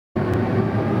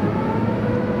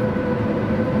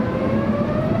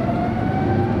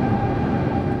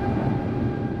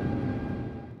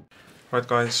Alright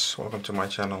guys, welcome to my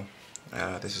channel.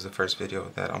 This is the first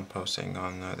video that I'm posting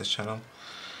on this channel.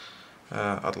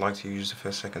 I'd like to use the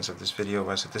first seconds of this video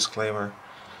as a disclaimer.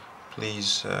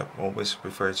 Please always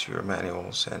refer to your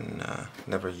manuals and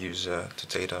never use the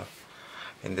data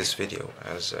in this video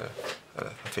as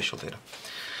official data.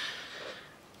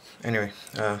 Anyway,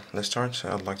 let's start.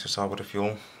 I'd like to start with the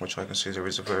fuel, which I consider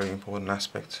is a very important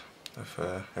aspect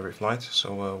of every flight.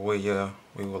 So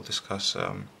we will discuss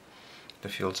the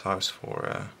fuel types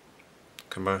for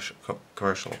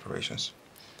commercial operations.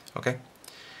 Okay,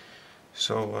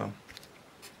 so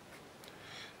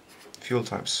fuel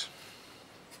types.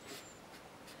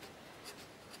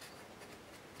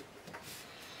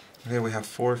 Okay, we have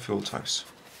 4 fuel types.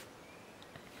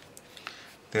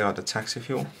 They are the taxi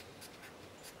fuel.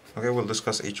 Okay, we'll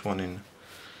discuss each one in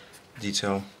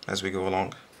detail as we go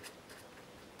along.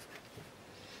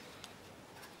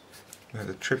 We have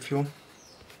the trip fuel.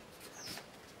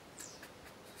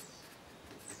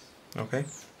 Okay,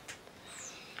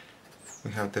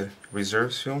 we have the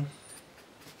reserves fuel.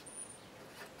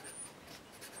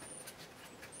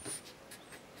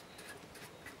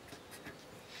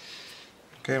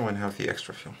 Okay, and we have the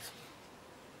extra fuel.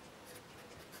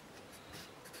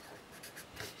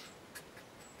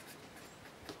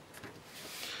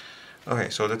 Okay,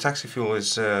 so the taxi fuel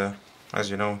is,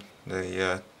 as you know,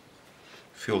 the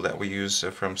fuel that we use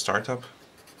from startup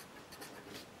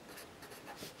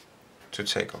to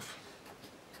takeoff.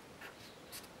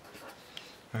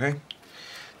 Okay,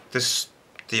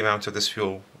 the amount of this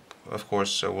fuel, of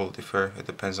course, will differ. It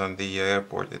depends on the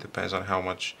airport. It depends on how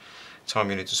much time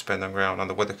you need to spend on ground, on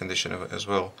the weather condition as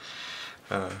well,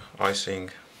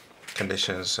 icing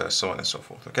conditions, so on and so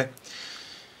forth. Okay.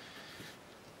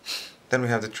 Then we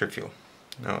have the trip fuel.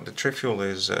 Now, the trip fuel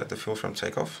is the fuel from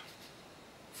takeoff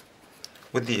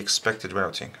with the expected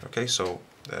routing. Okay, so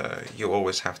you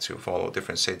always have to follow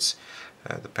different SIDs.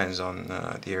 Depends on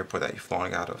the airport that you're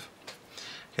flying out of.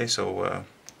 Okay, so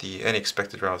any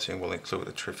expected routing will include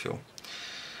the trip fuel.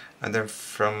 And then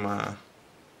from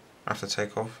after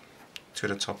takeoff to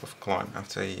the top of climb,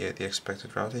 after the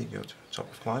expected routing, you go to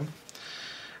top of climb.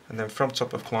 And then from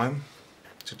top of climb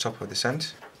to top of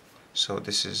descent. So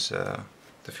this is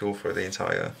the fuel for the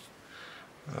entire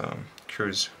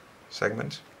cruise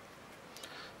segment.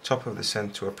 Top of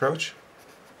descent to approach,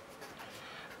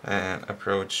 and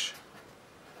approach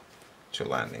to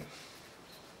landing.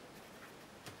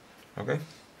 Okay,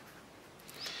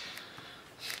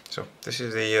 so this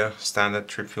is the standard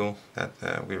trip fuel that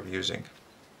we're using.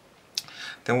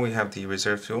 Then we have the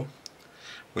reserve fuel,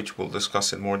 which we'll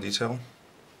discuss in more detail.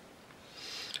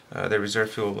 The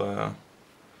reserve fuel,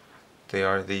 they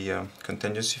are the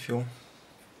contingency fuel.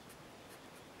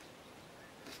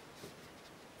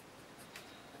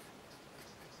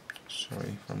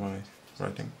 Sorry for my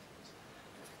writing.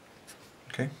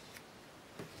 Okay.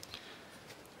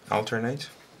 Alternate.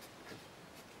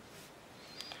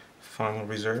 Final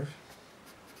reserve.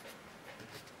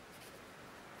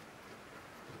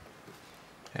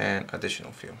 And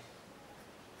additional fuel.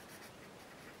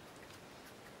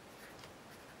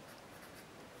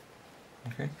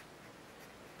 Okay.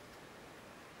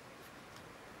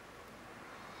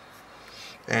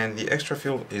 And the extra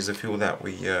fuel is the fuel that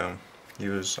we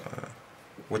use,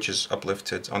 which is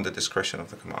uplifted on the discretion of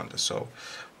the commander. So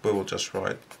we will just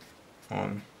write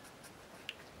on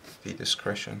the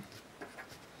discretion.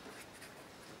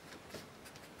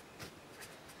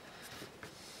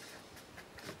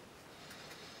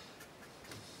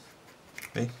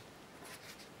 The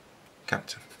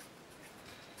captain.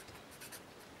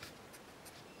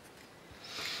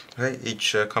 Okay,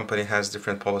 each company has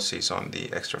different policies on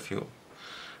the extra fuel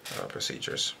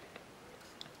procedures.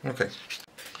 Okay.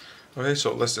 Okay,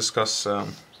 so let's discuss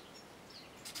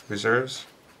reserves.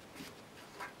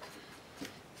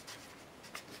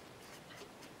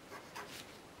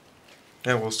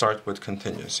 And we'll start with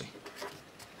contingency.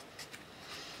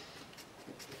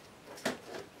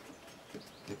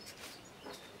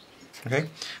 Okay,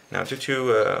 now due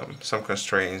to some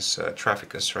constraints, traffic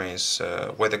constraints,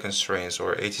 weather constraints,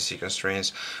 or ATC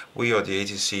constraints, we or the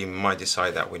ATC might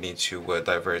decide that we need to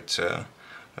divert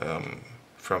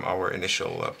from our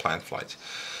initial planned flight.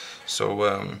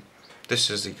 So this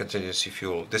is the contingency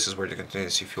fuel. This is where the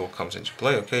contingency fuel comes into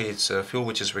play. Okay, it's a fuel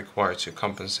which is required to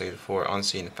compensate for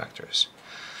unseen factors.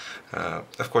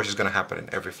 Of course, it's going to happen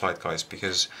in every flight, guys,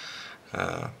 because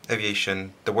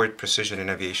aviation, the word precision in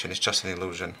aviation is just an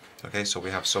illusion. Okay, so we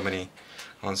have so many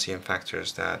unseen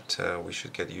factors that we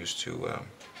should get used to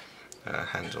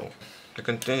handle. The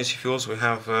contingency fuels, we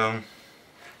have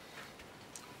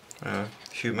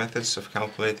few methods of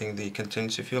calculating the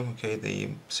contingency fuel. Okay, the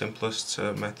simplest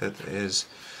method is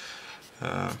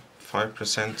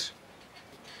 5%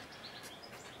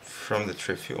 from the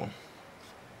trip fuel.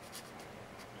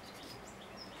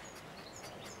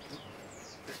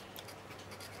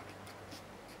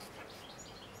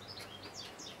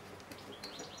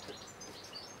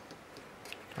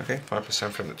 Okay,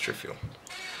 5% from the trip fuel.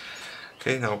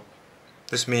 Okay, now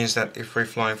this means that if we're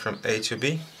flying from A to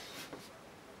B,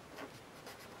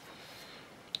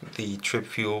 the trip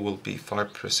fuel will be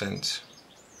 5%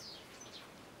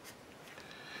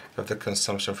 of the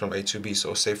consumption from A to B.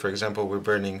 So say for example we're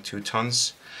burning 2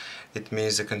 tons, it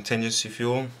means the contingency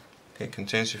fuel, okay,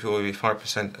 contingency fuel will be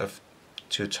 5% of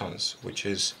 2 tons, which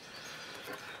is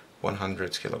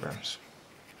 100 kilograms.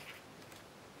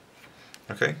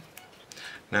 Okay.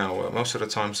 Now, most of the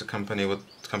times the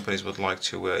companies would like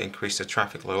to increase the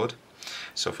traffic load,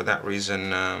 so for that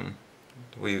reason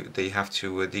they have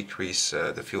to decrease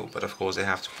the fuel. But of course they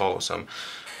have to follow some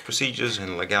procedures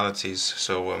and legalities.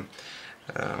 So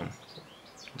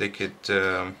they could,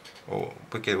 or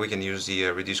we can use the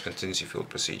reduced contingency fuel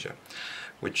procedure,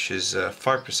 which is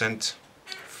 5%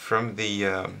 from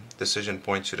the decision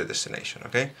point to the destination.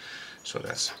 Okay, so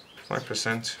that's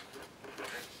 5%.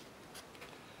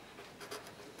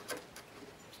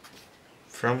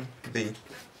 From the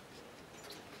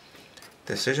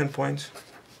decision point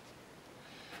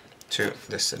to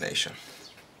destination.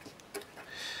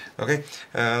 Okay,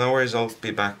 no worries, I'll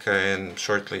be back in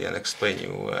shortly and explain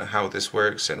you how this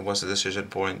works and what's the decision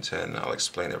point, and I'll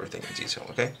explain everything in detail.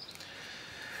 Okay.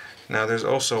 Now there's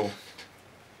also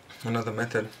another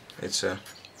method. It's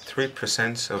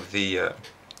 3% of the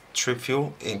trip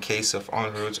fuel in case of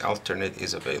en route alternate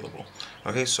is available.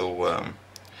 Okay, so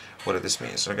what this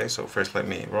means. Okay, so first let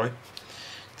me write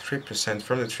 3%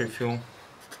 from the trip fuel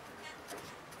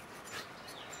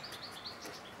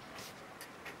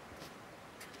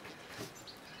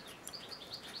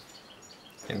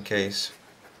in case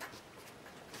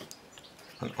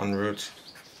an en route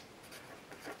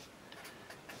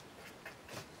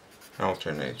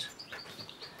alternate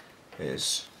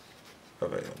is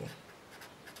available.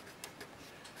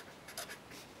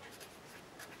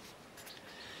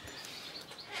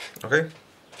 Okay,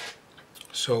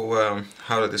 so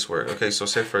how did this work? Okay, so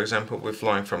say for example we're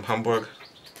flying from Hamburg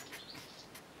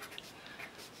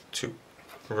to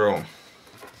Rome.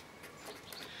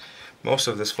 Most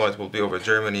of this flight will be over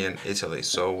Germany and Italy,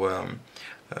 so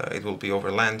it will be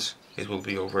over land, it will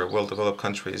be over well-developed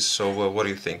countries. So what do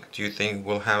you think? Do you think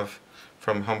we'll have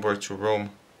from Hamburg to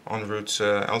Rome en route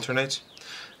alternate?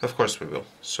 Of course we will.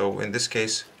 So in this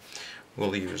case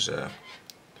we'll use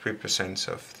 3%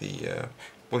 of the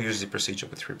we'll use the procedure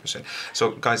with 3%.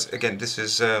 So guys, again, this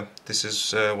is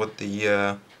what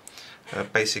the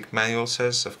basic manual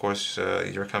says. Of course,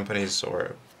 your companies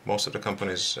or most of the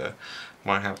companies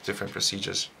might have different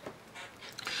procedures,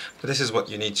 but this is what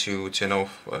you need to know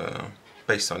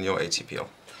based on your ATPL.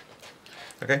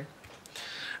 Okay,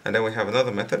 and then we have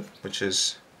another method, which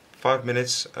is 5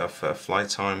 minutes of flight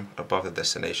time above the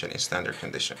destination in standard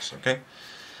conditions. Okay,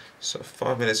 so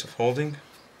 5 minutes of holding.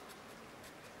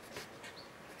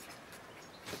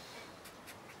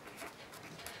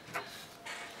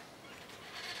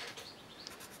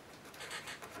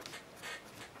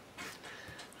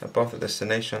 Above the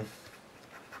destination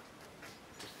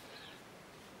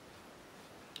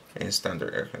in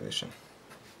standard air condition.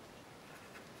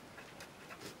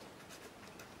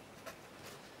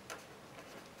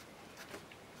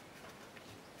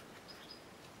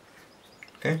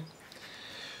 Okay,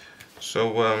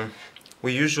 so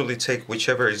we usually take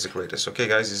whichever is the greatest. Okay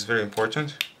guys, it's very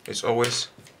important. It's always,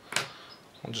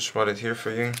 I'll just write it here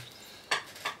for you.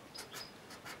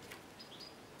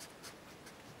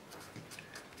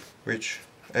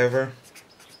 Whichever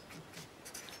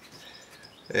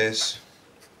is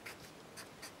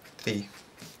the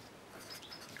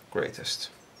greatest.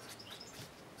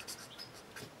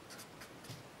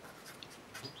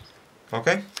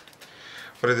 Okay,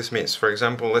 what does this mean? For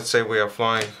example, let's say we are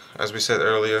flying, as we said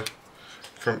earlier,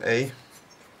 from A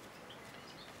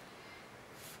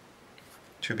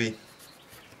to B,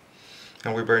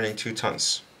 and we're burning 2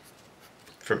 tons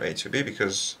from A to B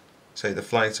because, say, the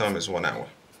flying time is 1 hour.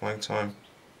 Flying time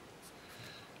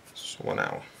is 1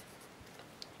 hour.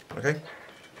 Okay.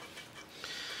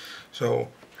 So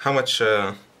how much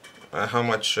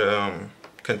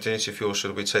contingency fuel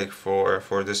should we take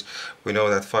for this? We know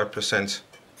that 5%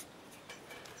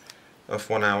 of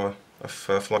 1 hour of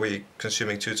flight, we're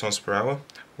consuming 2 tons per hour,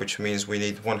 which means we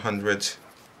need 100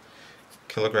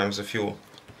 kilograms of fuel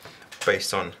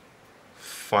based on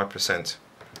 5%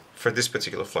 for this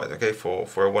particular flight, okay,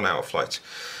 for a 1 hour flight.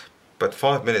 But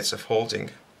 5 minutes of holding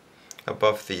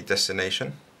above the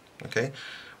destination, okay,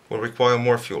 will require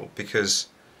more fuel, because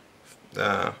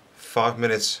 5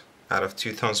 minutes out of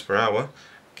 2 tons per hour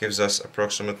gives us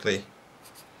approximately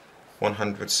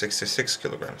 166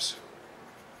 kilograms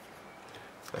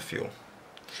of fuel.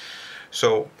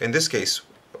 So in this case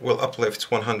we'll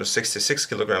uplift 166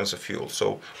 kilograms of fuel.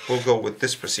 So we'll go with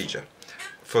this procedure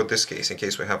for this case, in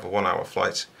case we have a 1 hour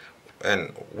flight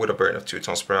and with a burn of 2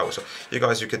 tons per hour. So you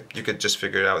guys, you could just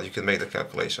figure it out, you can make the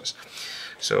calculations.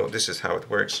 So this is how it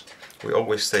works. We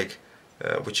always take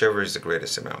whichever is the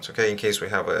greatest amount, okay? In case we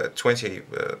have a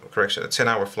 10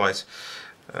 hour flight,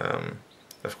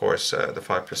 of course the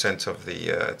 5% of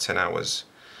the 10 hours,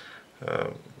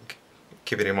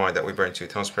 keeping in mind that we burn 2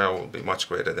 tons per hour, will be much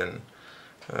greater than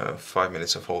 5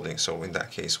 minutes of holding. So in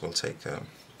that case we'll take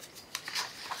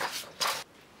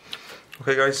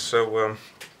okay guys, so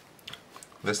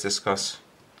let's discuss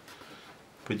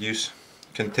reduce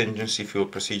contingency fuel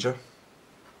procedure.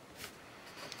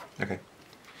 Okay.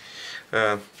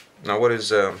 Now what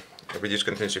is a reduced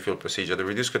contingency fuel procedure? The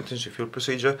reduced contingency fuel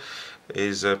procedure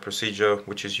is a procedure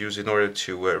which is used in order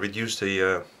to reduce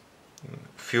the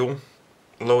fuel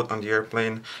load on the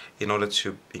airplane in order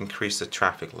to increase the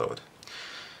traffic load.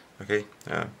 Okay,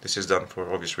 this is done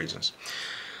for obvious reasons.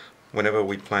 Whenever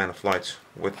we plan a flight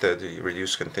with the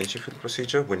reduced contingency fuel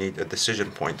procedure, we need a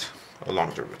decision point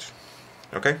along the route.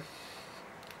 Okay.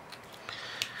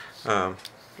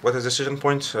 What is decision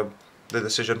point? The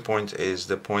decision point is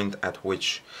the point at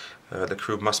which the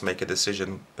crew must make a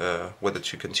decision whether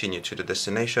to continue to the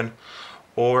destination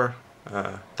or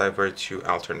divert to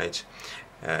alternate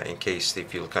in case the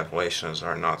fuel calculations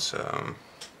are not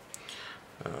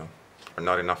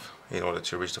enough in order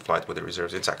to reach the flight with the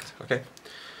reserves intact. Okay,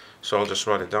 so I'll just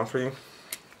write it down for you.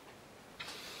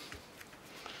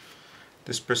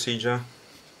 This procedure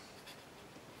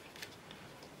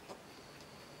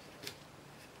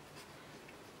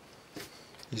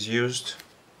is used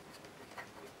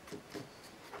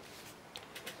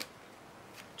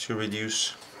to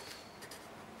reduce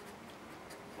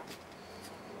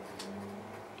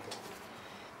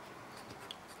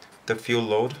the fuel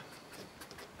load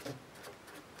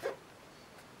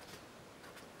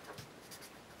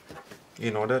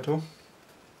in order to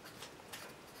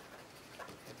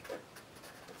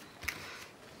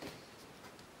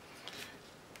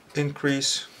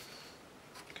increase,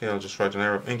 okay, I'll just write an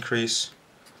arrow, increase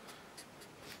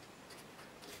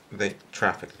the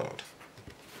traffic load.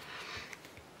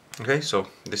 Okay, so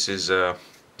this is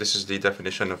the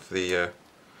definition of the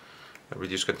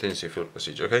reduced contingency fuel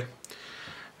procedure. Okay,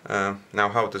 now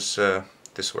how does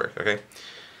this work? Okay,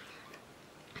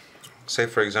 say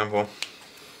for example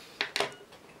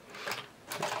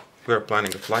we are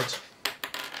planning a flight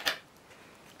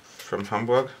from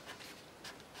Hamburg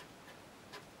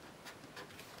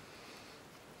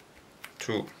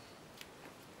to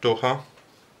Doha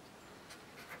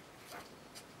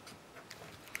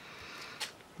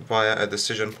via a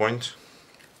decision point,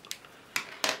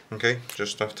 okay,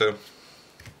 just after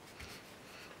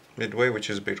Midway, which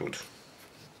is Beirut.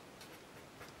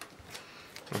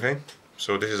 Okay,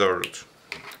 so this is our route.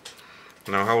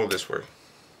 Now how will this work?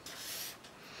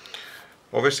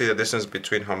 Obviously the distance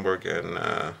between Hamburg and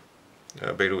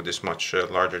Beirut is much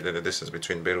larger than the distance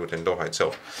between Beirut and Doha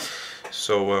itself.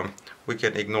 So we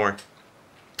can ignore,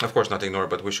 of course not ignore,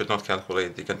 but we should not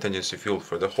calculate the contingency fuel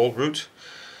for the whole route.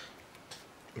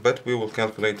 But we will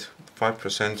calculate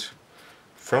 5%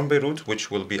 from Beirut, which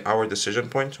will be our decision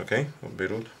point, okay, from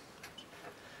Beirut,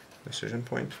 decision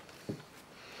point,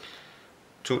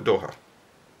 to Doha.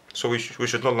 So we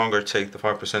should no longer take the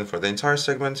 5% for the entire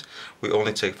segment, we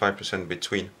only take 5%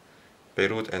 between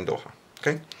Beirut and Doha,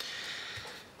 okay.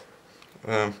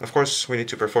 Of course we need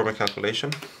to perform a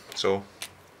calculation, so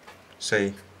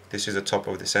say this is the top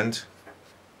of descent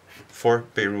for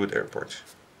Beirut airport,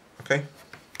 okay.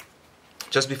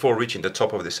 Just before reaching the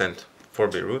top of descent for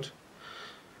Beirut,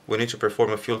 we need to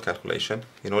perform a fuel calculation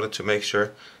in order to make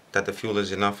sure that the fuel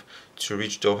is enough to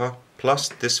reach Doha plus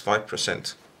this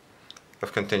 5%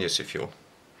 of contingency fuel.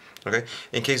 Okay,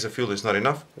 in case the fuel is not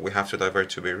enough, we have to divert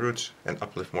to Beirut and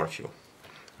uplift more fuel.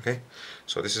 Okay,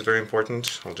 so this is very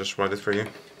important. I'll just write it for you.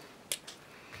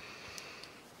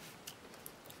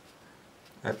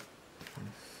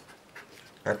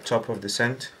 At top of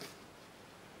descent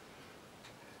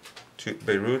to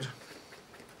Beirut,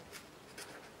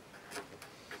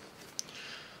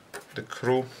 the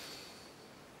crew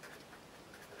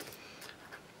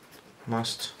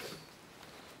must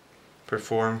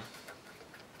perform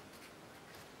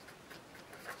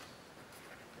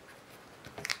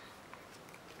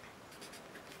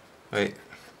a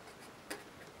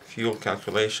fuel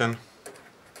calculation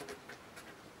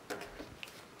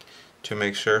to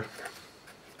make sure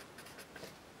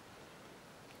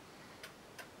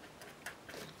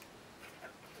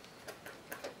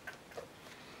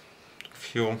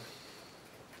fuel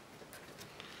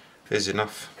is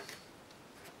enough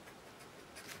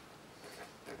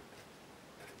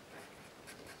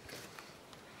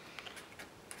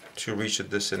to reach a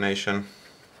destination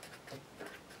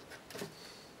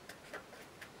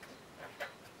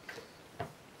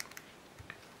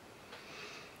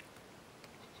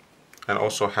and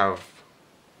also have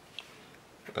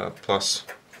plus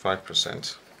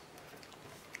 5%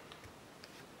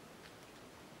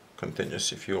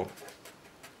 contingency fuel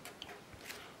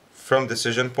from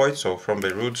decision point, so from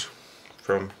Beirut,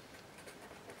 from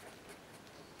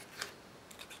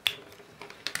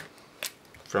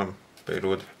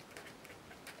Beirut,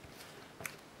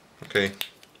 okay,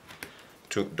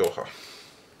 to Doha.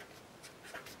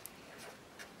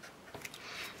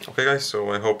 Okay guys, so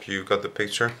I hope you got the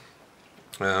picture.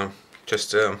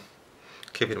 Just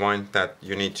keep in mind that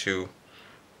you need to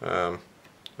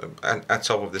at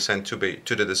top of descent to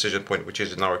the decision point, which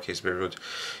is in our case Beirut,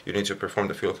 you need to perform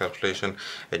the fuel calculation,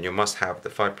 and you must have the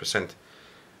 5%.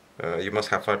 You must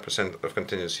have 5% of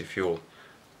contingency fuel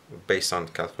based on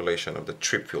calculation of the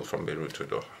trip fuel from Beirut to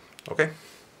Doha. Okay.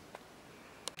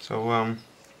 So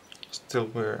still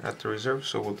we're at the reserve,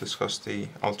 so we'll discuss the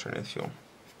alternate fuel.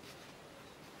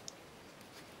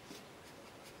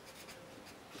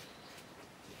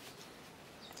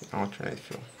 The alternate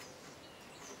fuel.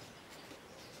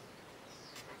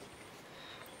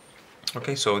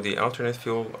 Okay, so the alternate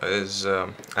fuel is,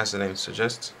 as the name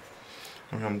suggests,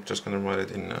 I'm just going to write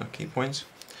it in key points.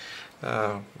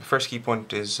 The first key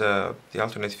point is the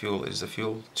alternate fuel is the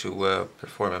fuel to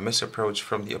perform a missed approach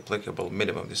from the applicable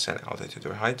minimum descent altitude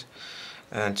or height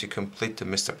and to complete the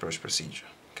missed approach procedure.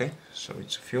 Okay, so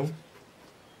it's a fuel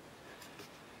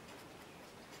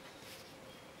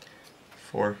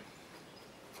for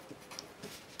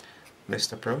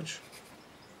missed approach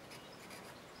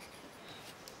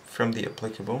from the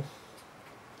applicable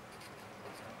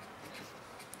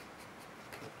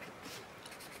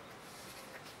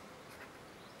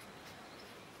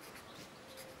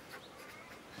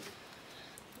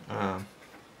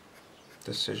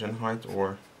decision height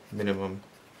or minimum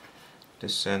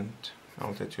descent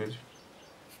altitude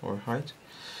or height.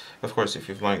 Of course, if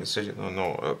you're flying decision or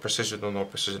no precision or no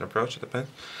precision approach, it depends.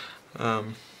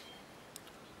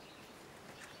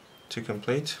 To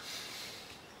complete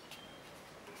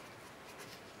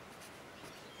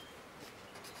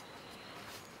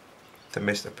the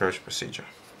missed approach procedure.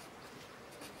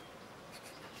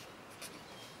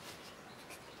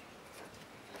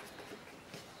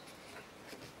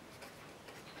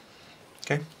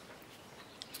 Okay.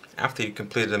 After you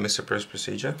completed the missed approach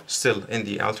procedure, still in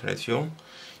the alternate fuel,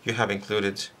 you have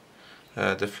included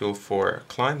the fuel for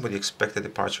climb with the expected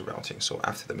departure routing. So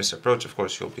after the missed approach, of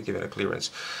course, you'll be given a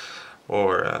clearance,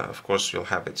 or of course, you'll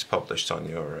have it published on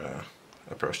your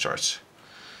approach charts.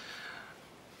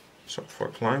 So for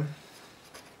climb,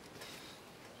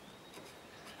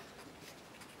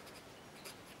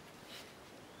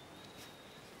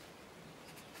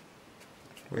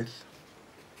 with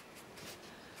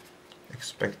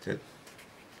expected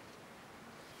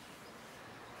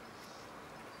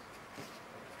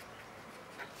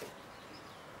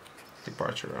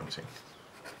departure routing.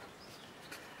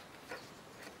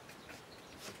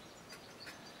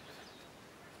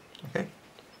 Okay.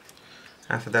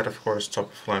 After that, of course,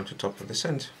 top of climb to top of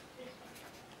descent.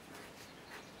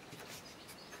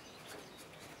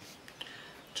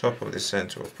 Top of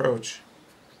descent to approach.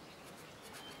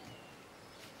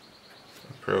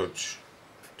 Approach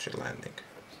to landing.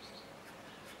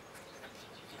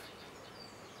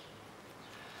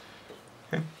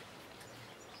 Okay.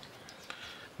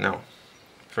 Now,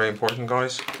 very important,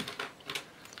 guys.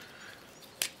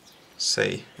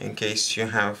 Say, in case you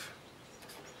have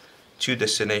two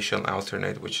destination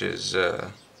alternate, which is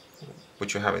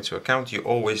which you have into account, you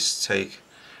always take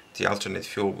the alternate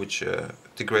fuel, which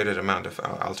the greater amount of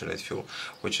alternate fuel,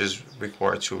 which is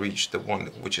required to reach the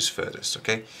one which is furthest.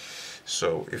 Okay.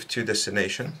 So if two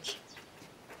destinations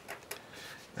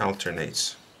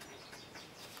alternates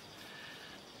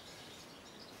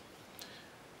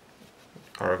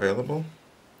are available,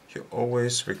 you're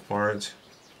always required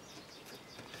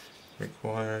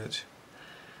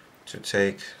to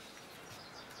take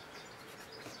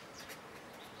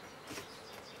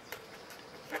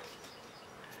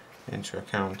into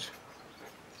account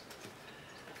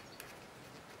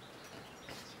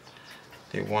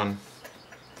the one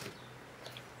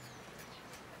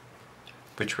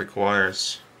which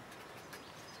requires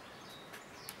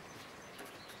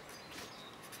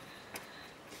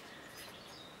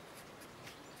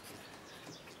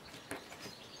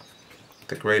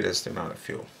the greatest amount of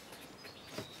fuel.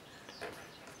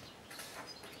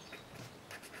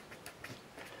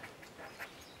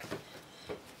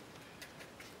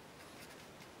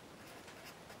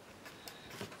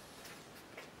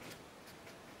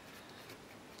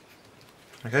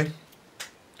 Okay,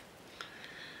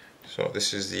 so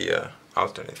this is the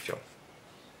alternate fuel.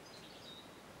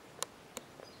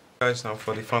 Guys, now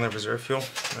for the final reserve fuel,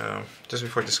 just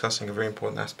before discussing a very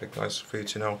important aspect, guys, for you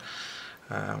to know,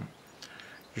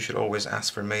 you should always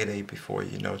ask for Mayday before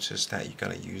you notice that you're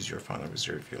going to use your final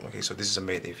reserve fuel. Okay, so this is a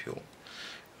Mayday fuel.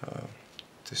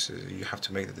 You have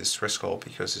to make the distress call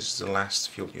because this is the last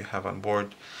fuel you have on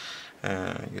board.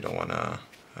 You don't want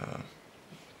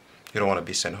to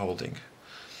be sent holding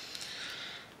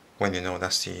when you know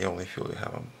that's the only fuel you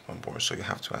have on board, so you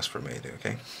have to ask for Mayday.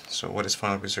 Okay, so what is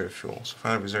final reserve fuel? So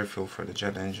final reserve fuel for the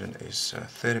jet engine is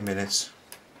 30 minutes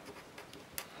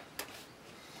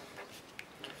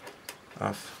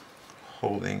of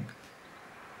holding,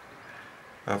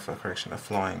 of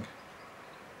flying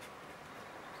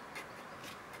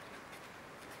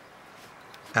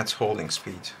at holding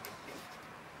speed.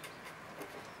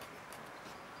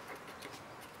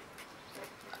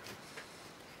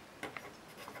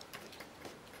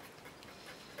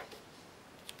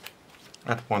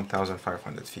 At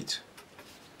 1,500 feet.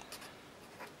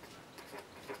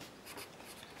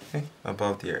 Okay,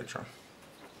 above the airdrome.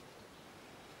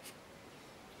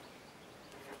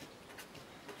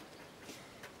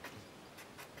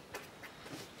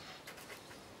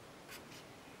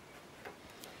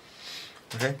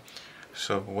 Okay,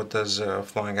 so what does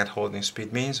flying at holding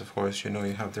speed means? Of course, you know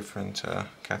you have different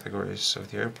categories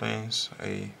of the airplanes: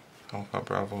 A, Alpha,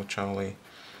 Bravo, Charlie,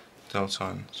 Delta,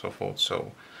 and so forth.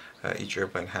 So each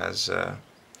airplane has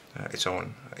its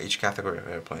own, each category of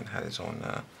airplane has its own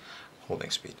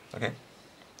holding speed. Okay.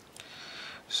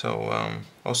 So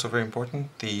also very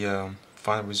important, the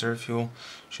final reserve fuel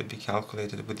should be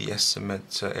calculated with the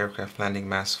estimate aircraft landing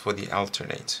mass for the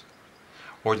alternate,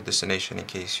 or the destination in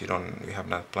case you have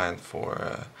not planned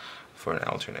for an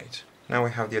alternate. Now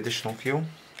we have the additional fuel.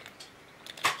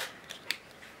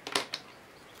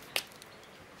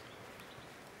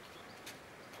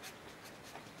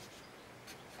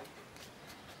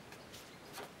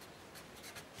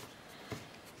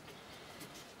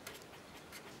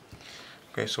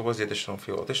 Okay, so what's the additional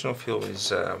fuel? Additional fuel is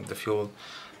the fuel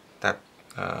that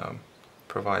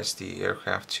provides the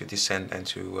aircraft to descend and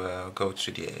to go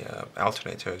to the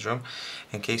alternate aerodrome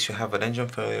in case you have an engine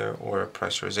failure or a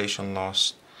pressurization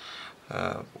loss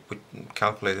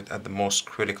calculated at the most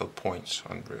critical points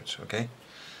en route. Okay,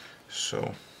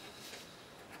 so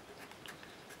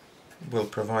we'll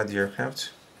provide the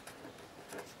aircraft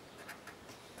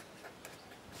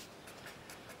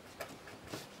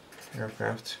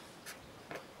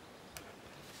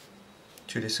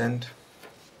to descend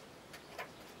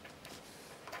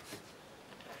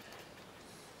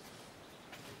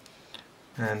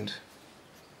and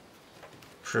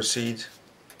proceed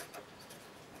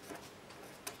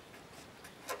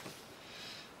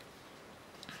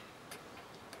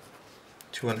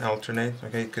to an alternate.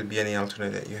 Okay, it could be any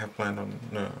alternate that you have planned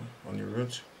on your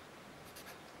route.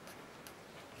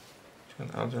 To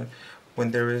an alternate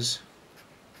when there is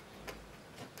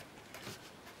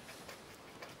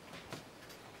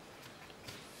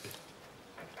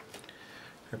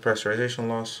a pressurization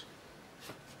loss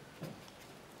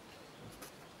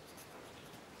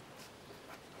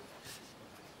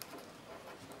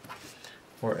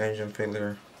or engine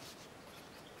failure.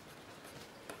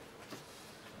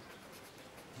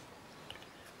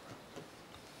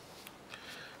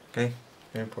 Okay,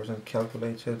 very important,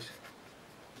 calculated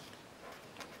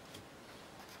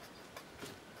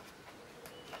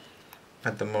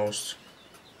at the most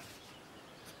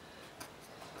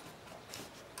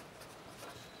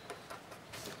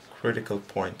critical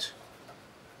point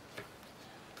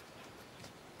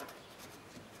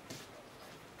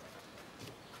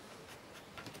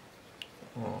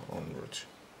en route.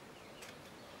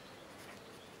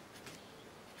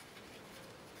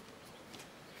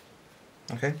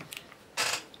 Okay,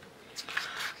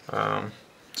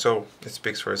 so it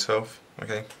speaks for itself.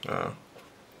 Okay,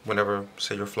 whenever,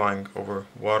 say, you're flying over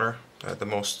water,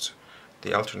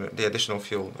 the additional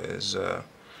fuel is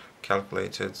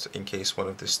calculated in case one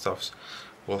of these stuffs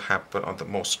will happen on the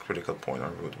most critical point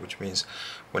en route, which means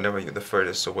whenever you're the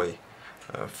furthest away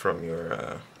from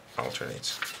your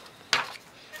alternates.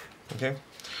 Okay,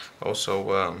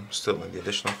 also still in the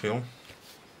additional fuel,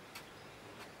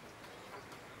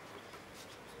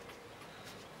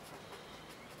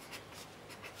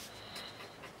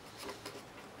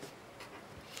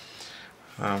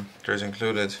 there's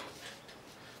included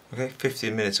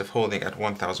 15 minutes of holding at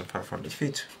 1,500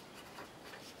 feet.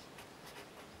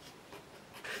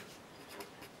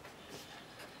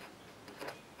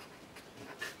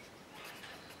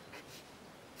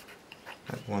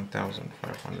 At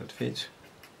 1,500 feet.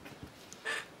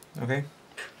 Okay,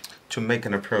 to make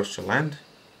an approach to land.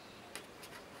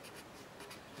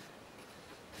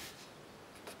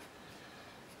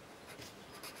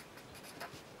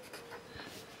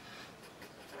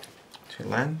 To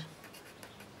land.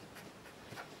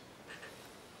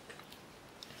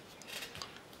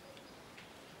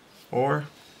 Or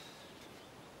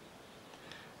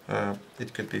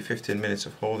it could be 15 minutes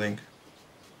of holding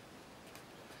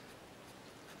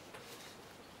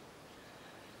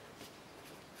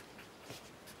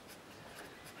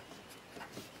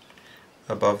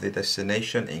above the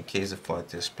destination in case the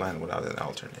flight is planned without an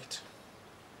alternate.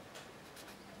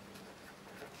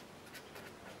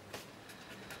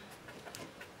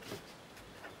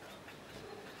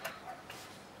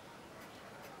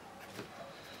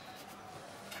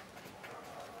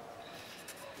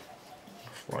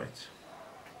 Flight.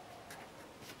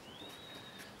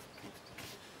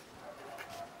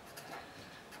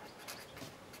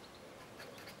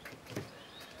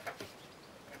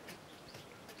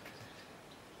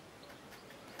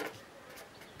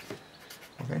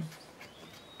 Okay.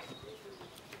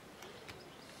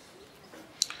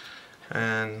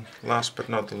 And last but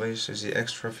not the least is the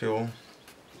extra fuel.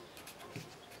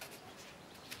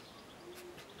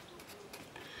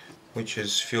 Which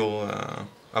is fuel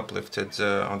uplifted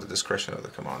on the discretion of the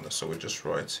commander. So we just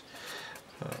write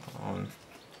on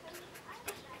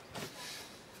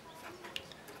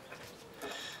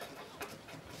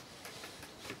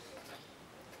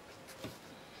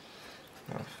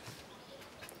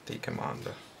the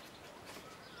commander.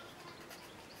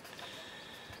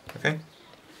 Okay.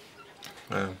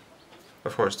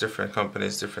 Of course, different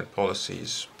companies, different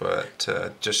policies, but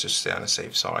just to stay on the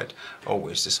safe side,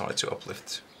 always decide to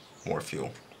uplift more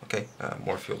fuel. Okay,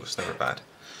 more fuel is never bad.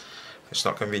 It's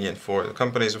not convenient for the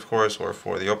companies, of course, or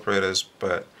for the operators,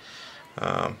 but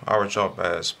our job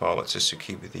as pilots is to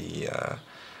keep the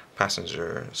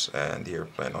passengers and the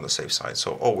airplane on the safe side.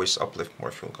 So always uplift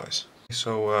more fuel, guys.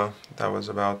 So that was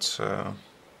about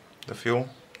the fuel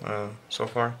so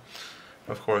far.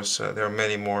 Of course, there are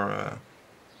many more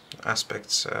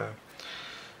aspects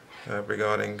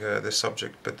regarding this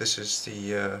subject, but this is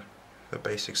the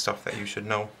basic stuff that you should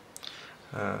know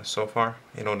so far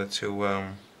in order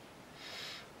to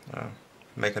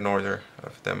make an order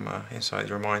of them inside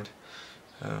your mind.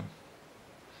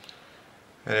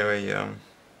 Anyway,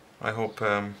 I hope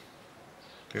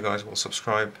you guys will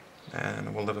subscribe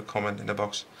and will leave a comment in the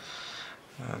box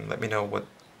and let me know what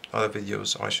other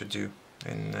videos I should do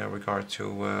in regard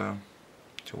to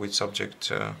which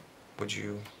subject would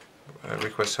you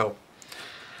request help.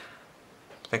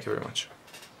 Thank you very much.